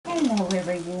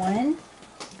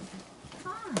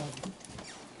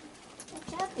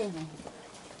doing?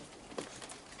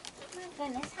 My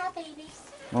goodness, hi babies.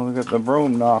 Well, we got the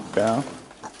broom knocked down.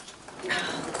 Oh,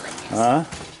 goodness. Huh?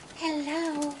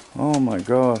 Hello. Oh my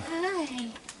God. Hi.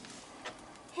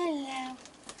 Hello.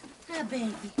 Hi,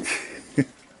 baby.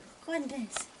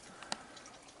 Goodness.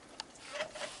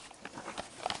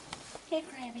 Hey,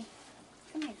 Krabby.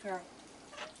 Come here, girl.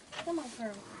 Come on,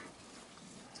 girl.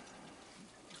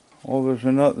 Oh,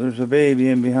 there's a baby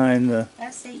in behind the. I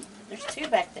see. There's two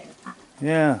back there.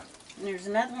 Yeah. And there's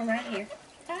another one right here.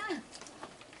 Ah.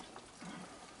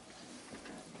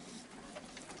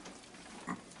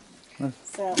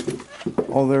 So.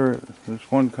 Oh, there's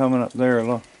one coming up there.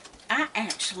 Look. I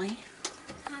actually.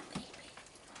 Hi, baby.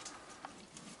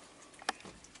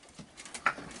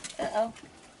 Uh-oh.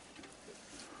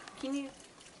 Can you?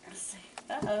 Let's see.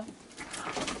 Uh-oh.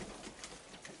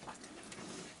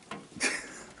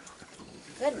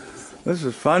 Goodness. This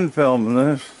is fun filming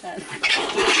this.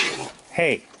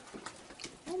 Hey.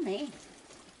 Oh, me.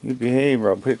 You behave or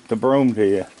I'll pick the broom to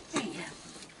you. There you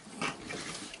go.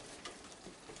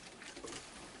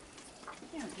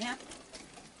 There we go.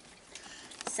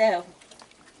 So,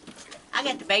 I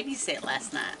got to babysit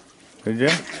last night. Did you?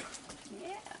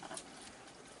 Yeah.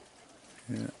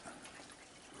 Yeah.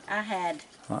 I had...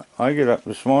 I get up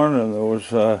this morning and there was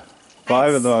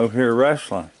 5 of them out here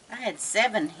wrestling. I had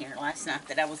 7 here last night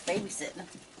that I was babysitting.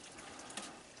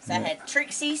 So I had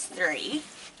Trixie's 3,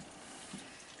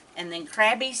 and then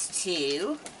Krabby's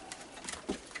 2,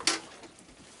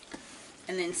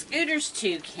 and then Scooter's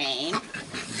 2 came,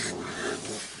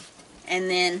 and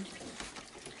then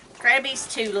Krabby's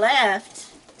 2 left,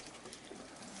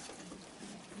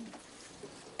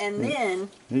 and then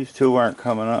These 2 aren't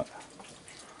coming up.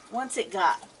 once it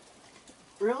got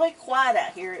really quiet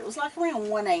out here, it was like around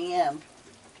 1 a.m.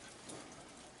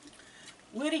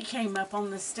 Woody came up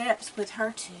on the steps with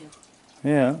her 2.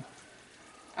 Yeah.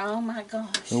 Oh my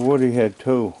gosh. The Woody had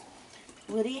 2.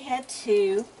 Woody had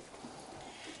 2.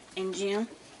 And Jim,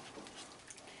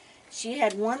 she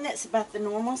had one that's about the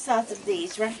normal size of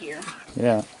these right here.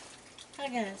 Yeah. Hi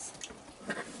guys.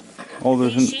 Oh,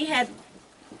 there's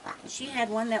She had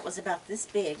one that was about this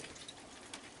big.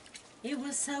 It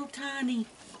was so tiny.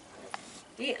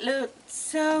 It looked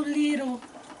so little.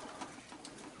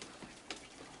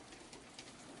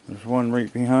 There's one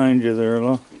right behind you there,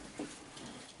 look.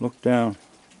 Look down.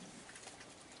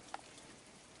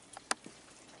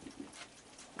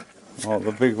 Oh,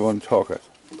 the big one took it.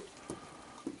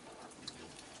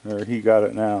 There, he got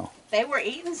it now. They were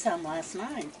eating some last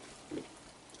night.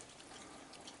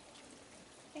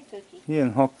 Hey, Cookie. He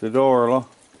unhooked the door, look.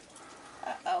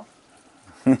 Uh-oh.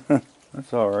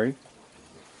 That's alright.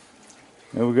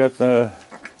 And we got the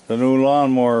new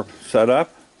lawnmower set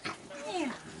up.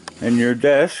 Yeah. And your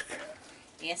desk.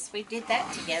 Yes, we did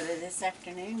that together this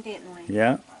afternoon, didn't we?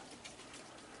 Yeah.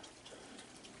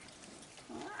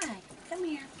 Hi, come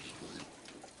here.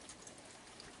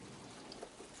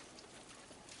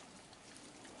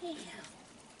 Here you go.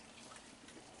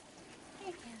 Here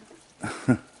you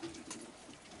go.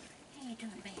 How you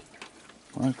doing, babe?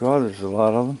 My God, there's a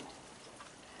lot of them.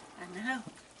 I know.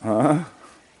 Huh?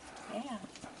 Yeah.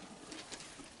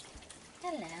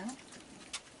 Hello.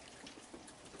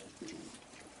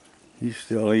 He's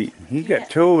still eating. He got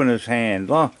 2 in his hand,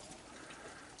 look.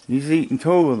 He's eating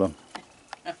 2 of them.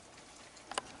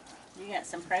 You got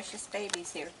some precious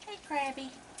babies here. Hey, Krabby.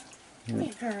 Come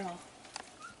here, girl.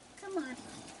 Come on.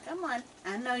 Come on.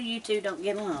 I know you two don't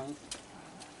get along.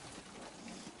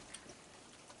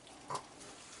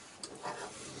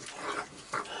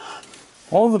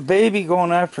 Oh, the baby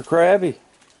going after Krabby.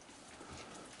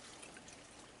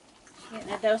 Getting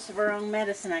a dose of her own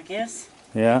medicine, I guess.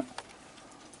 Yeah.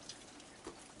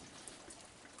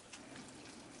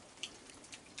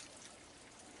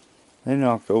 They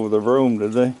knocked over the broom,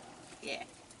 did they? Yeah.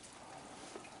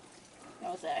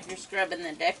 I was out here scrubbing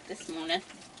the deck this morning.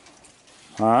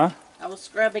 Huh? I was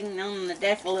scrubbing on the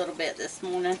deck a little bit this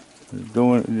morning.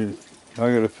 I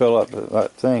gotta fill up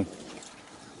that thing.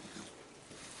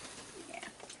 Yeah.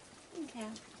 Okay.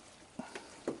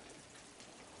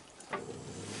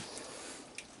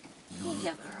 Here you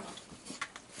go, girl.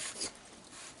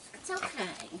 It's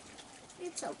okay.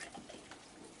 It's okay.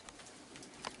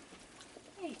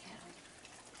 There you go.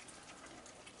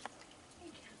 There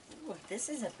you go. Ooh, this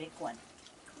is a big one.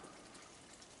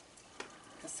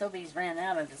 The Sobeys ran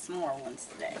out of the smaller ones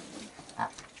today.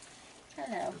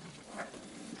 Hello.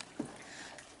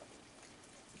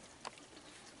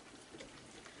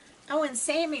 Oh, and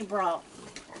Sammy brought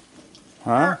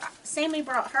Huh? Sammy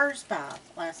brought hers by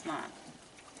last night.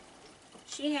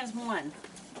 She has one.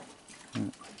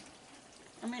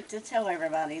 I meant to tell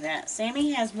everybody that.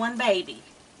 Sammy has one baby.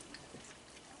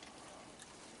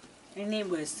 And it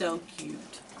was so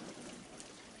cute.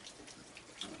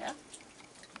 Yeah.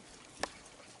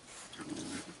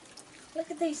 Look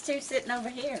at these two sitting over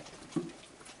here.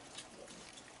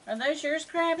 Are those yours,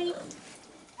 Krabby?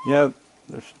 Yeah.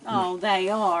 Oh, they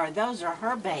are. Those are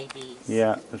her babies.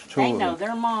 Yeah, there's two They of know them.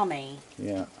 their mommy.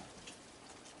 Yeah.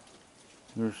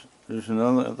 There's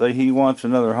another. He wants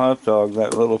another hot dog.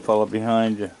 That little fella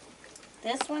behind you.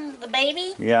 This one, the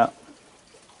baby? Yeah.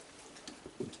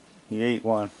 He ate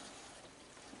one.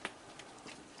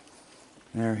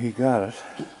 There, he got it.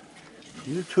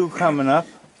 You two coming up?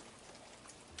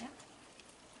 Yeah.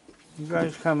 You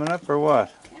guys coming up or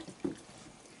what? Yeah.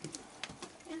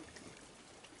 Yeah.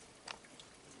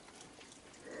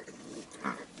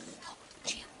 Oh,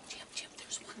 Jim,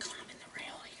 there's one climbing the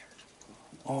rail here.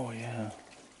 Oh, yeah.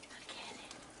 Look at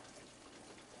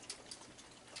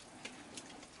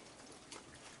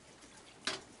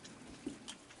it.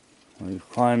 Well, he's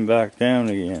climbed back down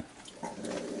again.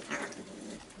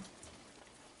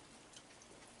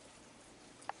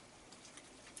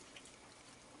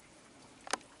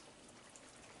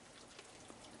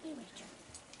 Here, Richard.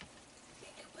 Here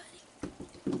you go,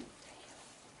 buddy.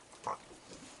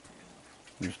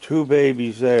 There's two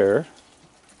babies there.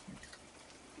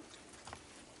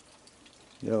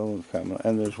 The other one's coming.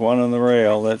 And there's one on the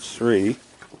rail. That's 3.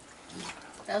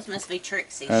 Those must be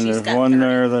Trixie. And She's there's got one 3.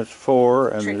 there that's 4.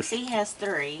 And Trixie there's has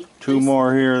 3. 2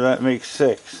 more here. That makes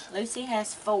 6. Lucy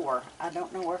has 4. I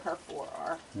don't know where her 4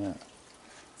 are. Yeah.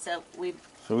 So we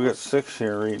got 6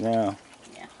 here right now.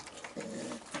 Yeah.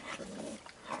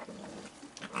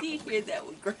 Do you hear that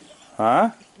one growl?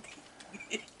 Huh?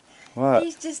 What?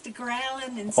 He's just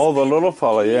growling and Oh, the spitting. little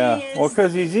fella, yeah. Yes. Well,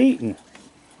 'cause he's eating.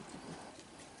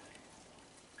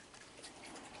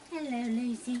 Hello,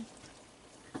 Lucy.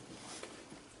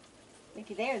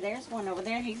 Looky there. There's one over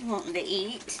there. He's wanting to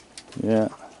eat. Yeah.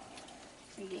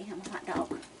 We get him a hot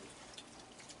dog.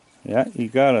 Yeah, you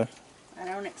got it. I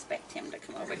don't expect him to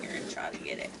come over here and try to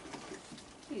get it.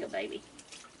 Here you go, baby.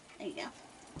 There you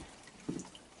go.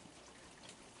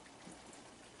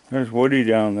 There's Woody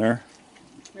down there.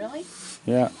 Really?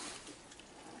 Yeah.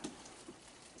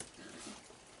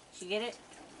 Did you get it?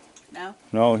 No?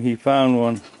 No, he found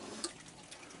one.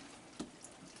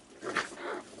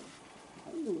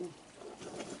 Ooh.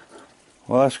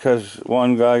 Well, that's 'cause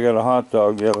one guy got a hot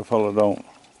dog, the other fellow don't.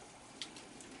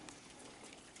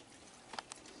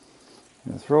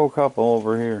 Yeah, throw a couple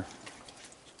over here.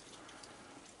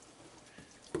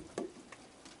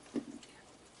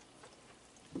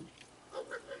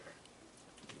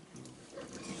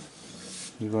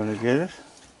 You gonna get it?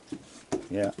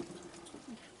 Yeah.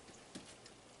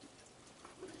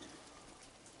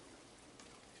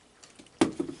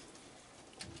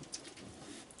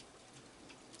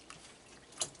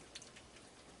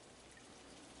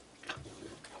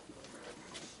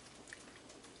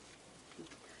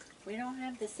 We don't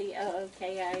have the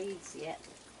COOKIEs yet.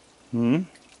 Hmm?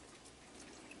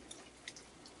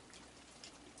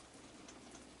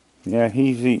 Yeah,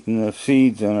 he's eating the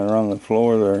seeds that are on the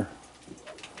floor there.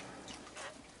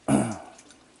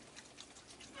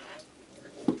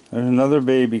 There's another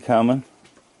baby coming.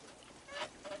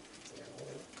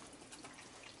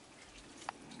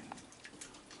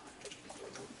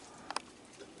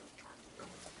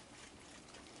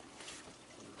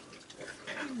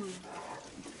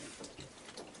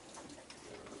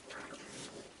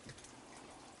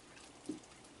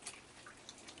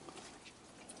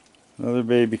 Another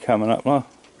baby coming up, huh?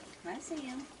 I see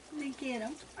him. Look at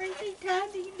him. Aren't they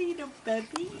tiny little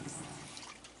puppies?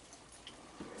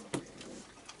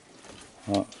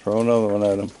 Oh, throw another one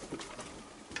at him.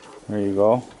 There you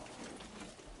go.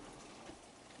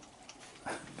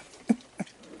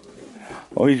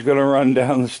 Oh, he's gonna run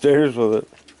down the stairs with it.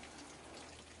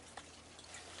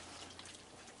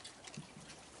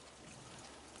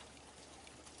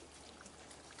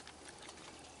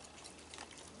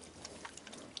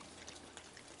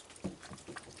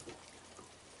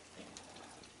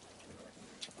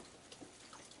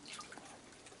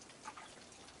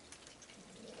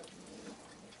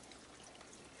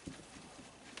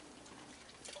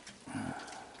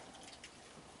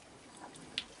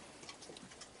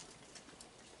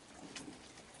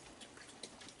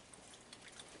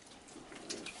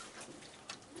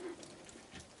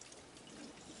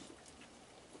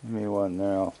 Give me one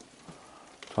there. I'll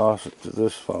toss it to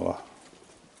this fella.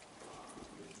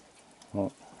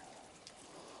 Oh.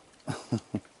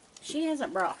 She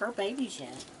hasn't brought her babies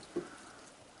yet.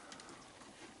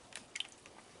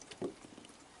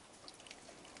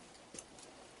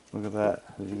 Look at that.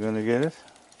 Is he gonna get it?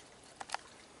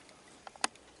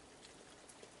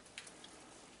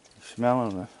 He's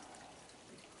smelling it.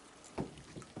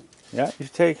 Yeah, he's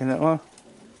taking it, huh?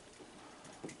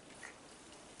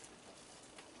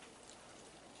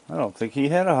 I don't think he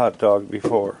had a hot dog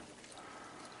before.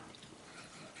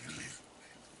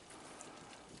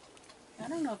 I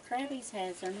don't know if Krabby's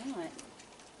has or not.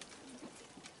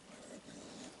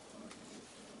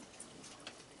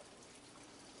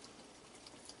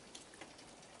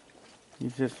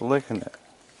 He's just licking it.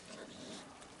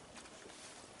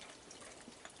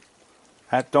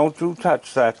 Don't you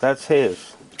touch that. That's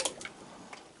his.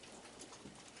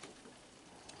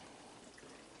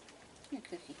 Here,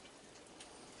 Cookie.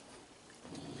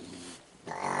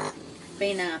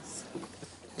 Be nice.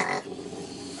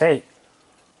 Hey.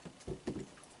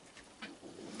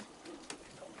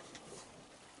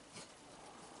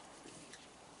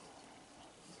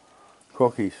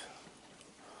 Cookies.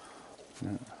 Yeah.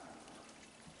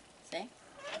 See?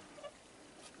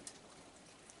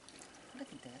 Look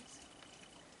at this.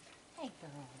 Hey,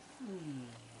 girl.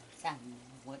 Tell me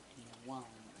what you want.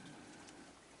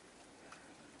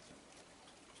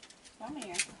 Come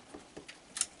here.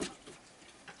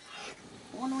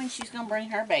 I wonder when she's going to bring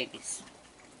her babies.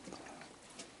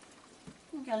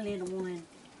 We got a little one.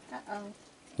 Uh-oh.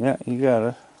 Yeah, you got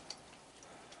it.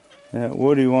 Yeah,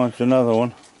 Woody wants another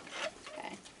one.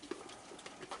 Okay.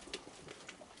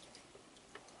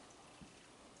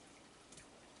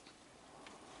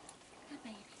 Hi,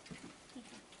 baby. Here.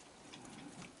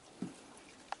 Look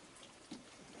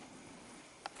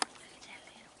at that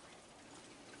little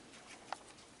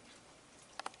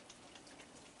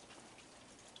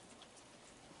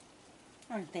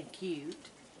one. Aren't they cute?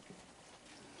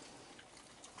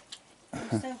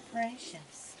 They're so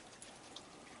precious.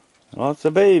 Lots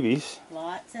of babies.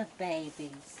 Lots of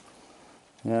babies.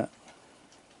 Yeah.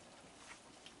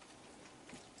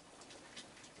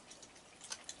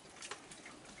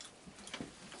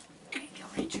 There you go,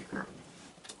 Richard.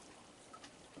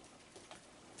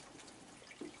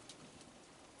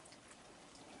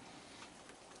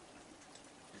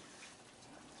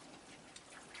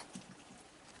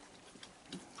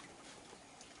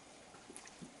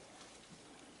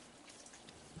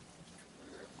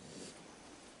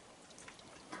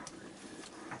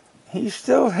 He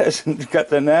still hasn't got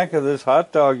the knack of this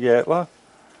hot dog yet, look.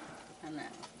 I know.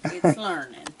 It's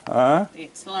learning. Huh?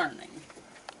 It's learning.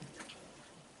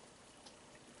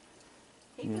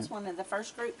 He was one of the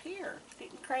first group here.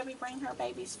 Didn't Krabby bring her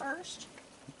babies first?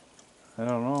 I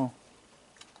don't know.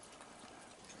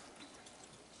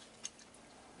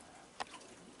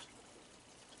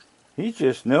 He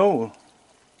just knew.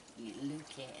 You look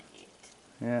at it.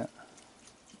 Yeah.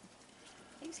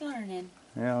 He's learning.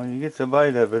 Yeah, when he gets a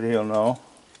bite of it, he'll know.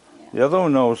 Yeah. The other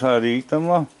one knows how to eat them,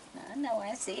 look. I know,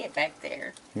 I see it back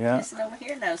there. Yeah. This one over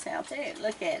here knows how to.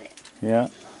 Look at it. Yeah.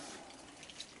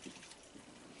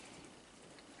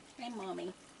 Hey,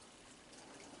 Mommy.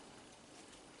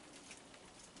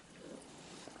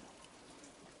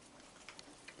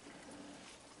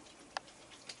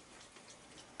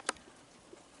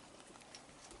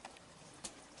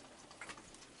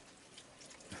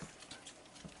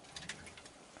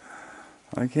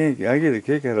 I get a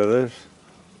kick out of this.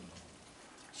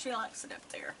 She likes it up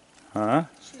there. Huh?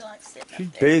 She likes it up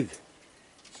She's there. big.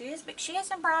 She is, but she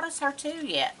hasn't brought us her two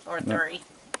yet, or No. three.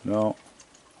 No.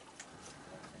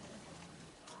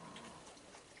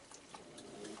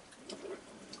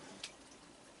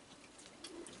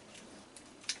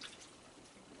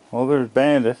 Well, there's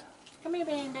Bandit. Come here,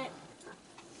 Bandit.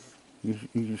 You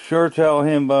can sure tell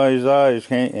him by his eyes,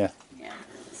 can't you? Yeah.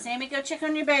 Sammy, go check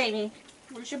on your baby.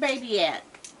 Where's your baby at?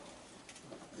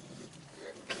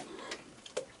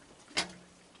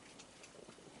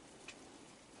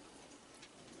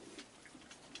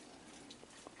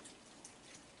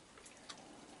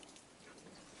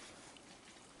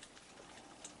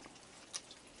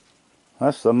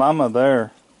 That's the mama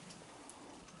there.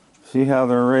 See how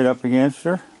they're right up against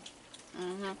her?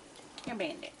 Mm-hmm. Here,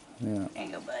 Bandit. Yeah. There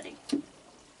you go, buddy.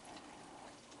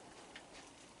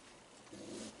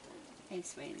 Hey,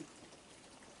 sweetie.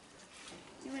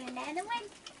 You want another one?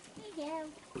 Here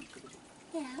you go.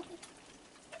 Yeah.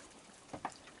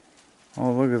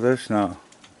 Oh, look at this now.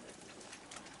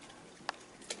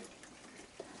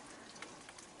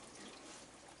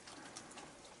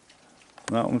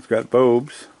 That one's got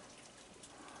boobs.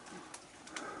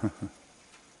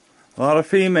 A lot of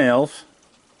females.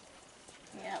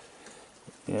 Yep.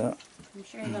 Yeah. I'm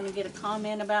sure you're going to get a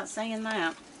comment about saying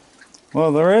that.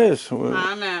 Well, there is. I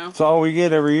know. That's all we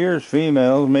get every year is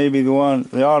females. Maybe the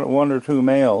odd one or two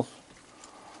males.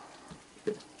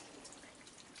 Yeah.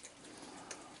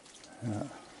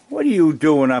 What are you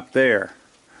doing up there?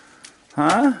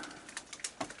 Huh?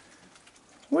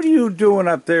 What are you doing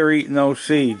up there eating those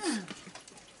seeds?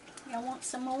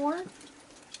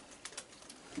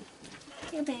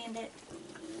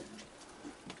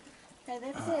 Okay,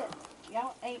 that's it.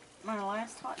 Y'all ate my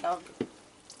last hot dog.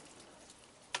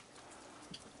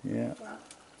 Yeah.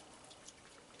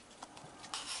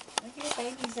 I hear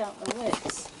babies out in the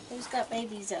woods. Who's got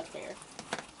babies out there?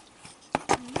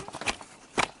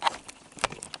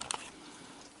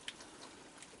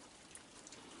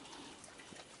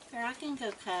 Here, I can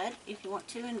go cut if you want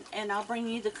to, and I'll bring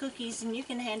you the cookies, and you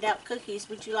can hand out cookies.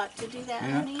 Would you like to do that,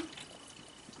 Yeah. honey?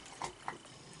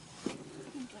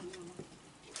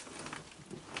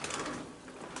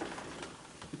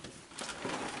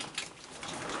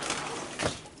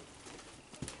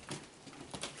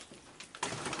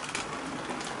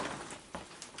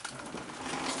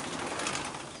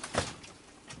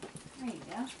 There you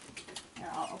go. Here,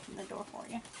 I'll open the door for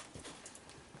you.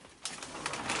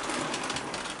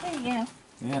 There you go.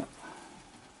 Yeah.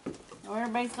 Well,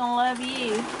 everybody's gonna love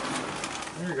you.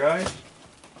 Here, guys.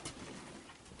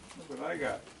 Look what I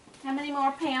got. How many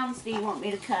more pounds do you want me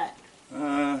to cut?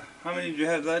 How many did you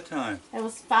have that time? It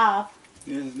was 5.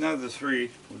 Yeah, another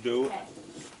 3 will do. Okay.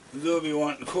 We'll be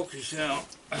wanting cookies now.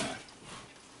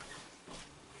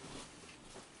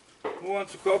 Who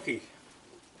wants a cookie?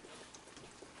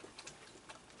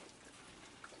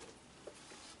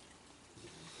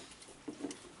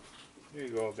 Here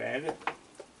you go, Bandit.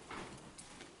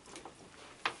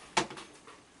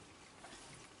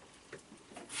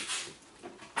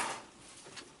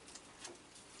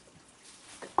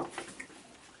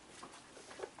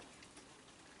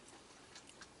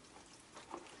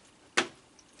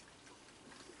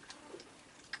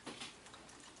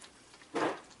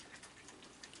 Does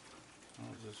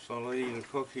this fella eat a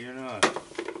cookie or not?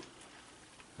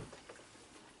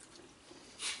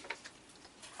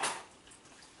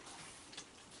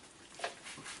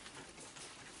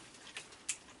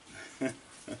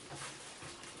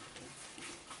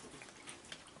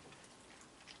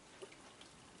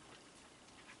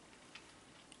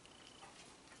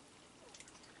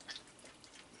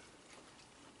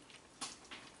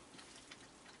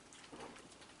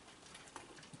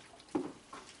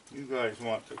 You guys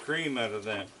want the cream out of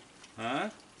them, huh?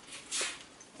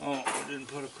 Oh, I didn't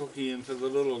put a cookie in for the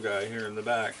little guy here in the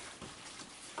back.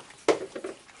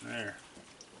 There.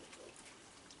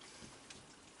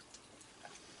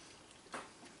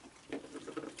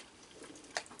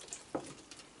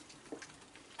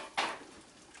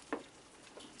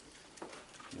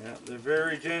 Yeah, they're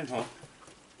very gentle.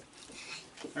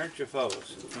 Aren't you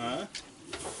fellas? Huh?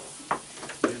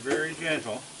 They're very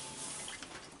gentle.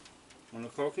 Want a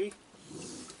cookie?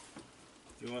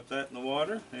 You want that in the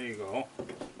water? There you go.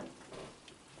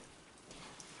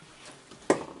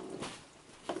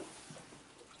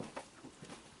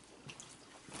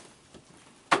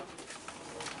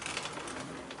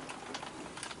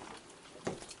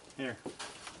 Here.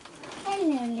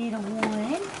 Hello, little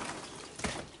one.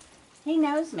 He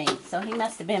knows me, so he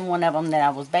must have been one of them that I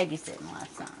was babysitting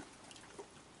last night.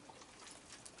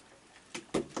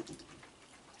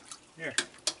 Here.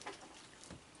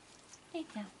 There you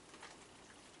go.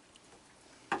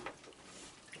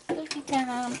 Cookie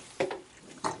time.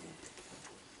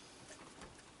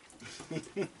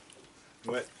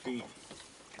 Wet feet.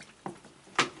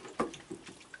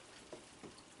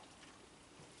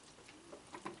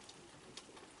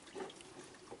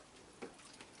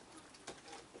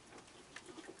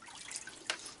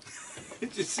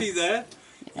 Did you see that?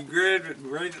 You grabbed it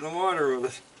right in the water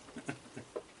with it.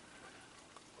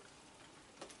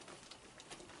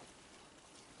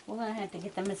 We're going to have to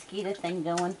get the mosquito thing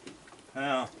going.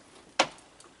 Yeah.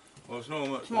 Well, it's no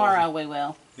much. Tomorrow we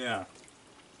will. Yeah.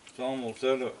 It's almost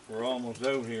out. We're almost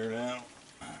out here now.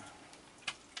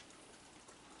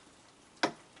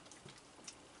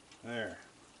 There.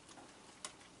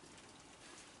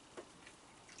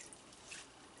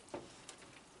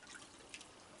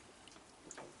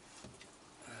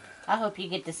 I hope you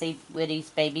get to see Woody's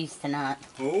babies tonight.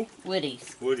 Who?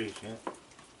 Woody's. Woody's, yeah.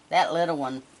 That little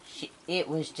one, it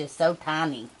was just so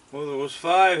tiny. Well, there was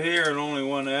 5 here and only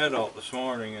 1 adult this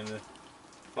morning at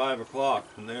 5 o'clock,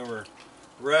 and they were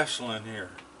wrestling here.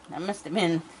 That must have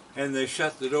been... And they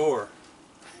shut the door.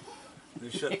 They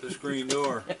shut the screen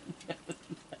door.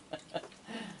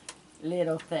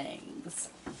 Little things.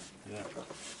 Yeah.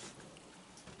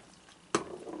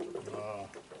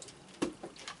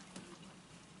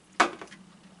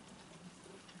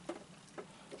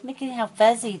 Look at how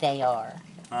fuzzy they are.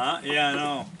 Huh? Yeah, I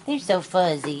know. They're so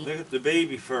fuzzy. Look at the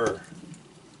baby fur.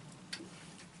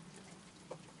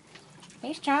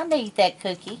 He's trying to eat that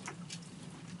cookie.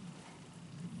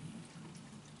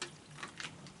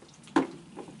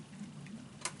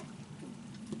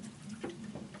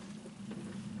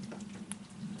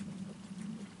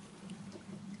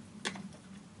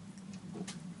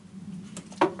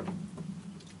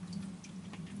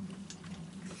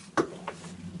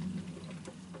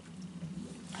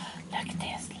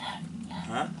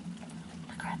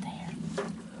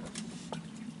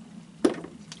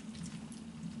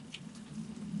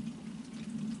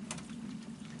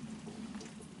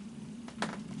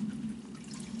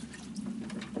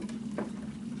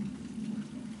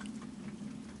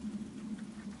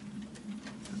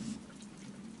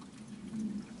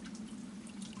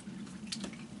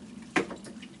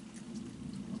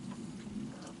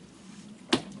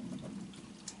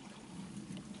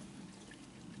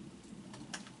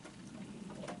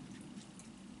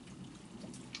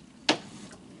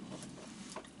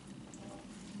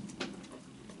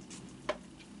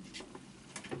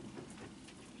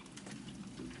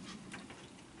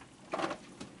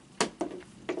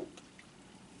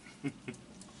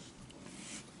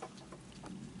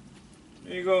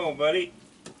 There you go, buddy.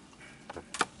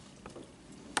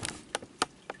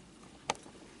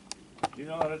 You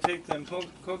know how to take them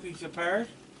cookies apart?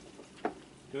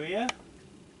 Do ya?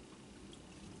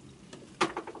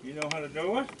 You know how to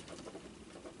do it?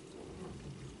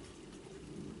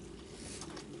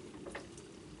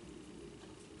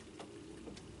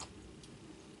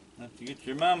 Have to get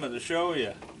your mama to show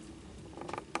you.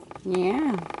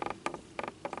 Yeah.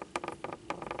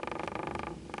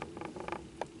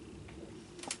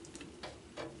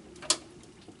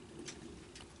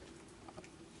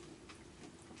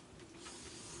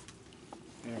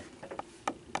 Here.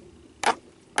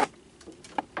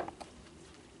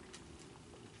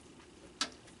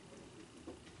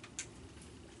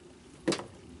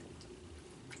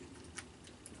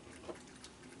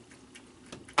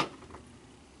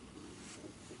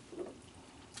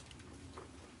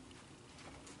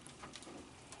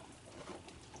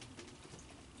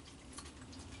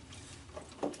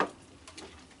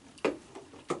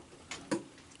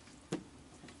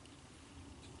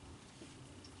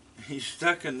 He's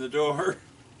stuck in the door.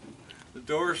 The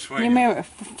door swing. You remember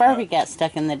Furby got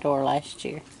stuck in the door last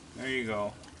year. There you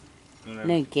go.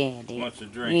 Look at it. Wants a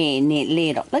drink. Isn't it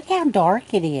little? Look how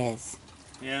dark it is.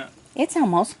 Yeah. It's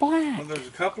almost black. Well, there's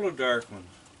a couple of dark ones.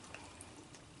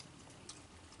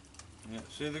 Yeah.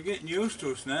 See, they're getting used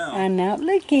to us now. I know.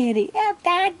 Look at it. Oh,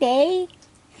 Daddy.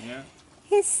 Yeah.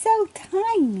 It's so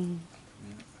tiny.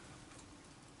 Yeah.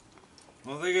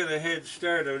 Well, they got a head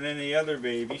start on any other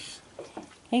babies.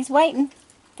 He's waiting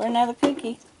for another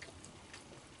cookie.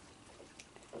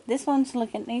 This one's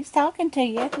looking, he's talking to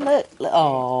you. Look.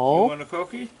 Oh. You want a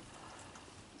cookie?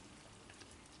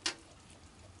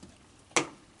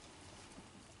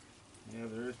 Yeah,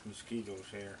 there is mosquitoes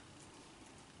here.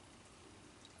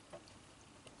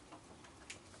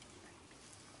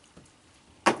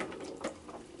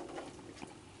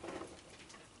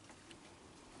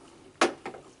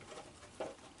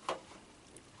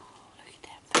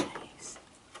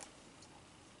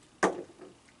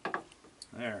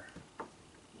 There.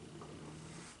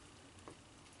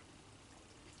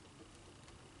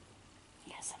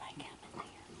 Yes, and I come in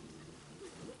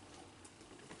there.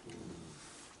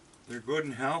 They're good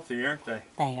and healthy, aren't they?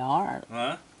 They are.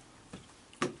 Huh?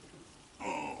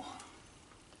 Oh.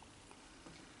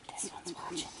 This one's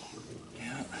watching you.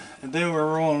 Yeah. And they were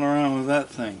rolling around with that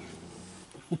thing.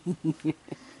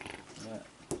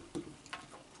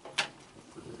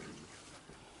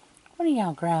 What are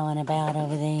y'all growling about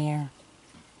over there?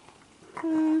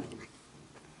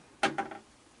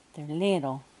 They're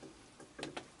little.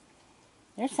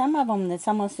 There's some of them that's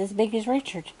almost as big as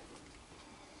Richard.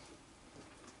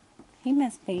 He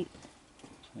must be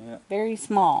very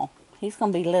small. He's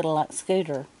going to be little like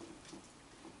Scooter.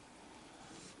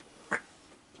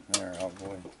 There, I'll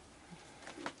go in.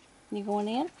 You going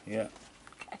in? Yeah.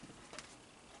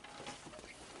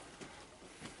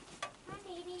 Hi,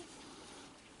 baby.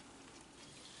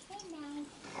 Hey, Mom.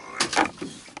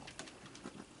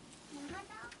 Want a hot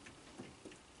dog?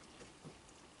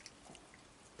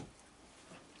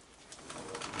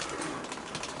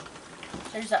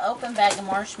 There's an open bag of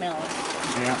marshmallows.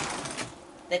 Yeah.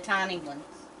 The tiny ones.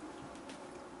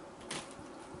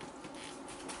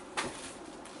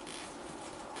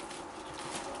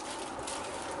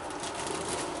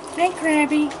 Hey,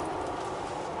 Krabby.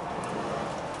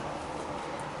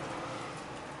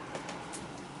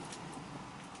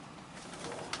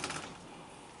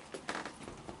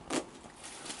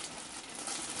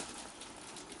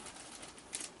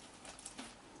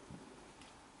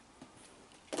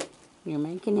 You're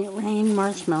making it rain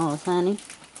marshmallows, honey.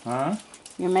 Huh?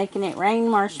 You're making it rain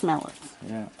marshmallows.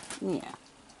 Yeah. Yeah.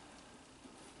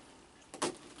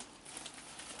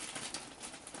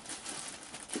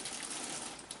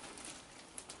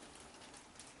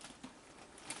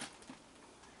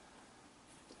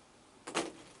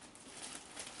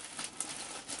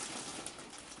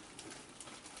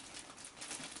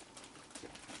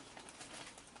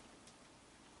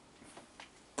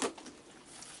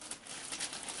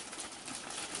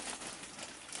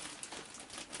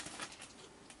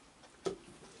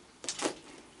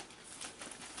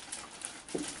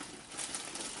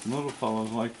 Little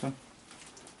fellows like them.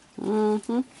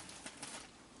 Mm-hmm.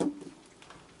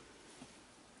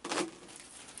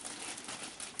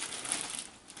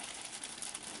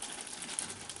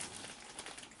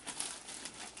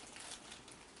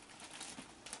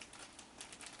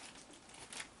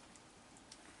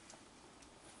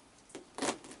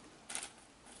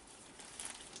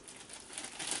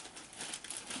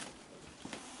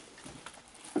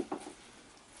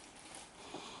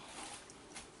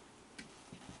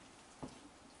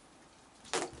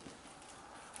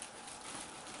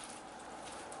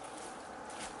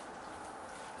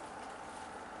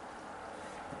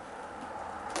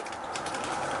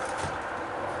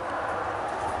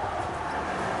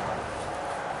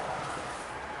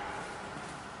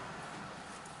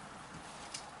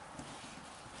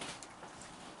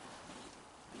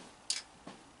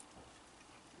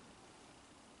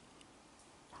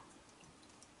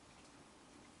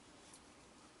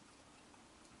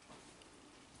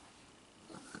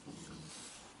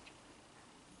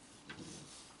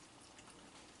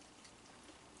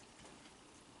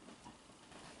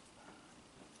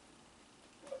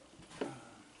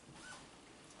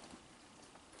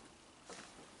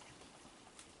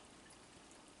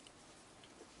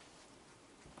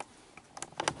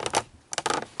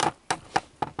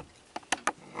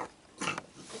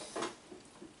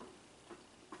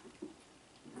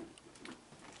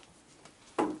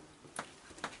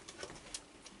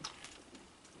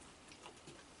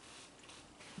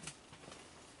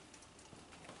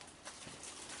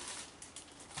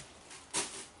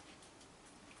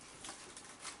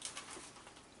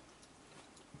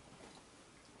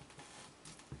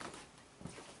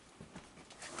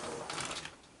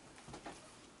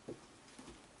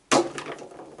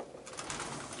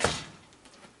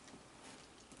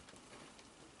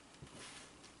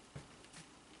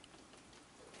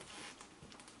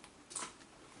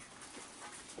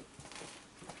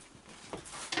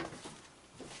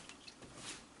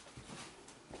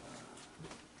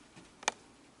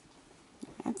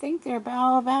 think they're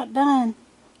all about done.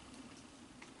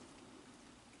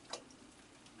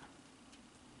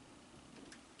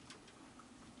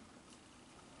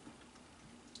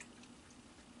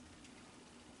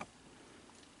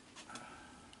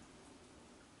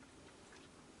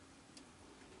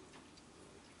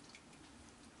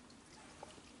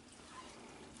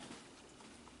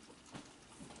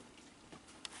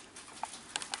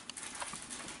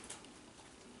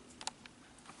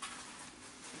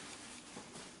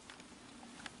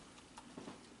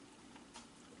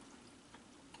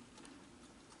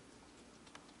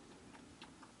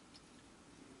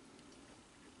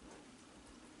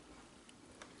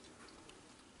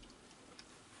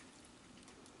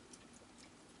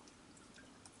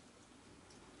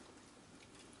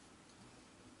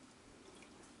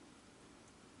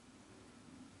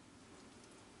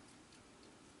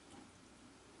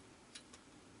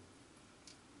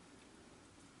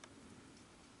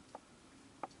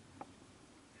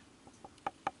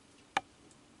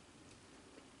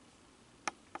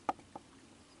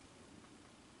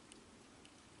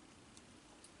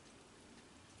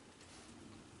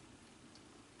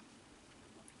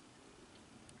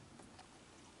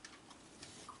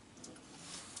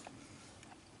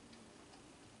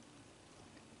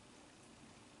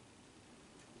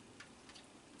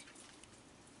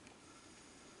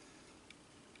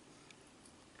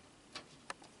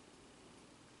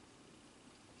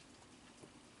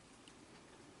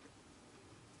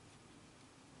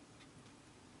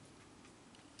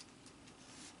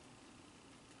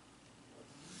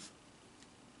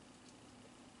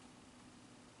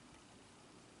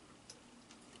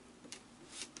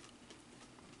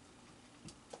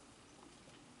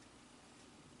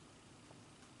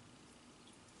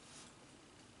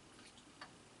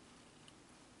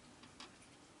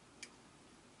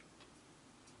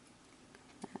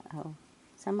 Oh,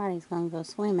 somebody's gonna go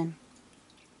swimming.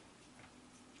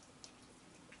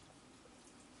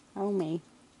 Oh me.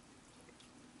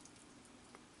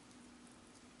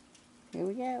 Here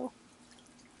we go.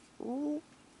 Ooh.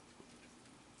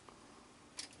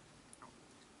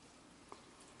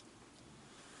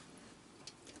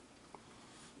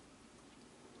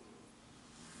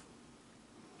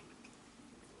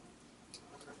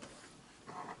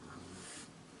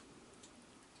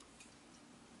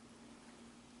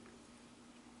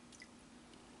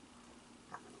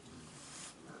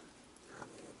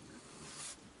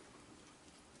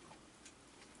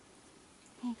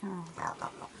 Hey girl.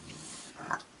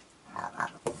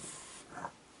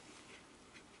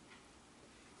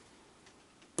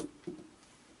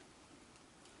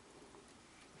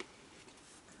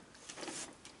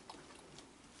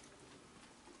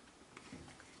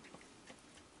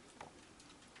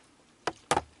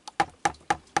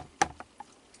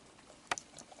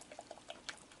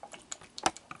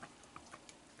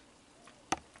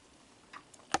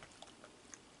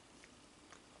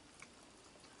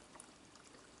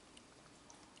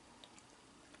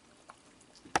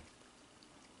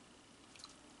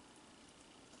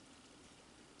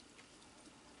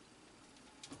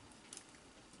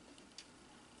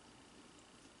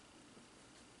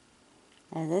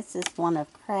 Now this is one of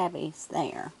Krabby's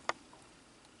there.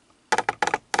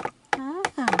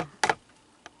 Ah,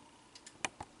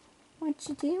 what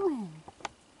you doing?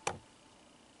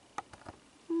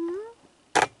 Hmm?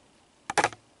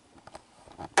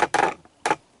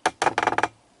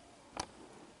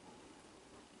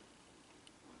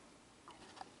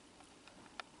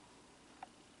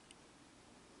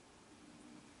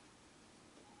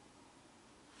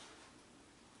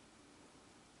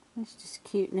 It's just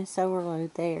cuteness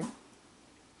overload there.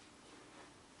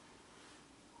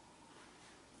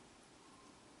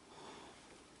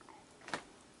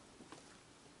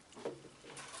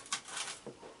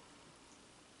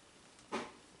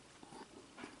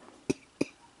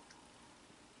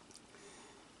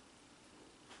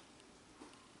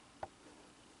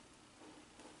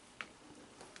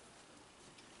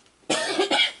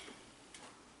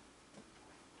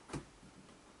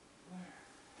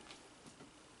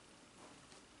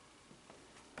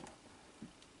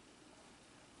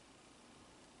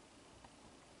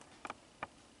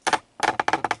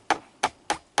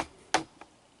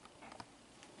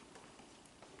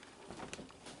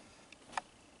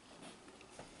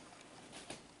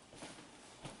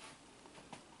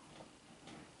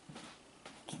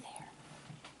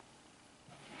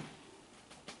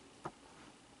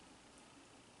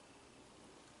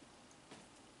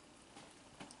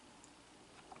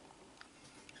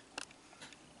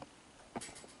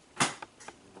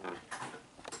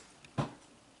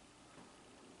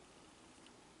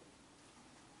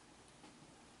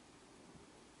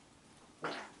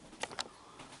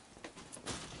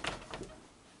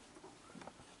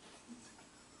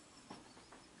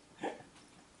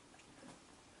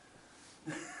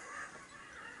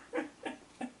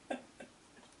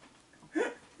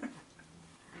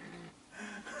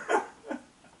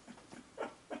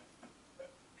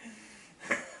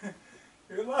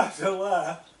 like to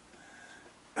laugh.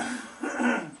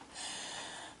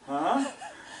 Huh?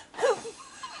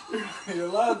 You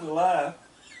love to laugh.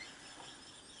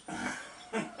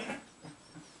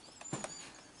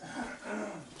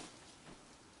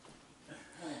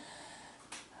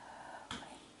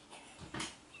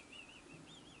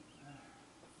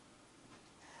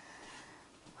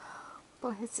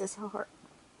 Bless his heart.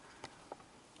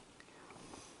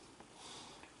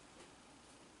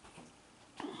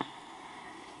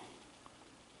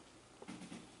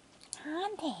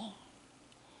 Honey,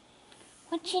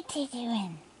 what you two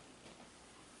doing?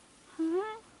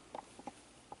 Huh?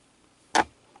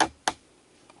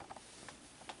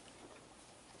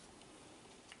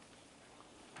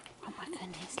 Oh my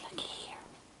goodness, look here.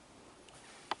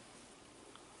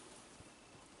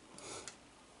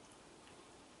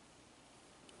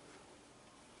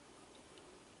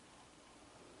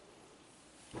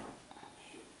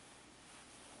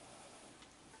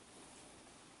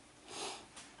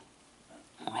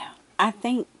 Well, I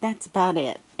think that's about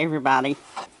it, everybody.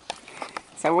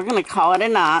 So we're going to call it a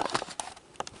night.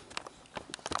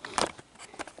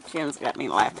 Jim's got me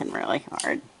laughing really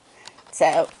hard.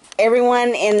 So, everyone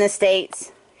in the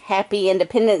States, happy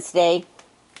Independence Day.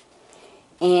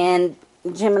 And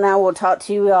Jim and I will talk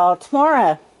to you all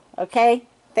tomorrow. Okay?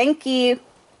 Thank you.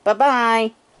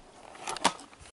 Bye-bye.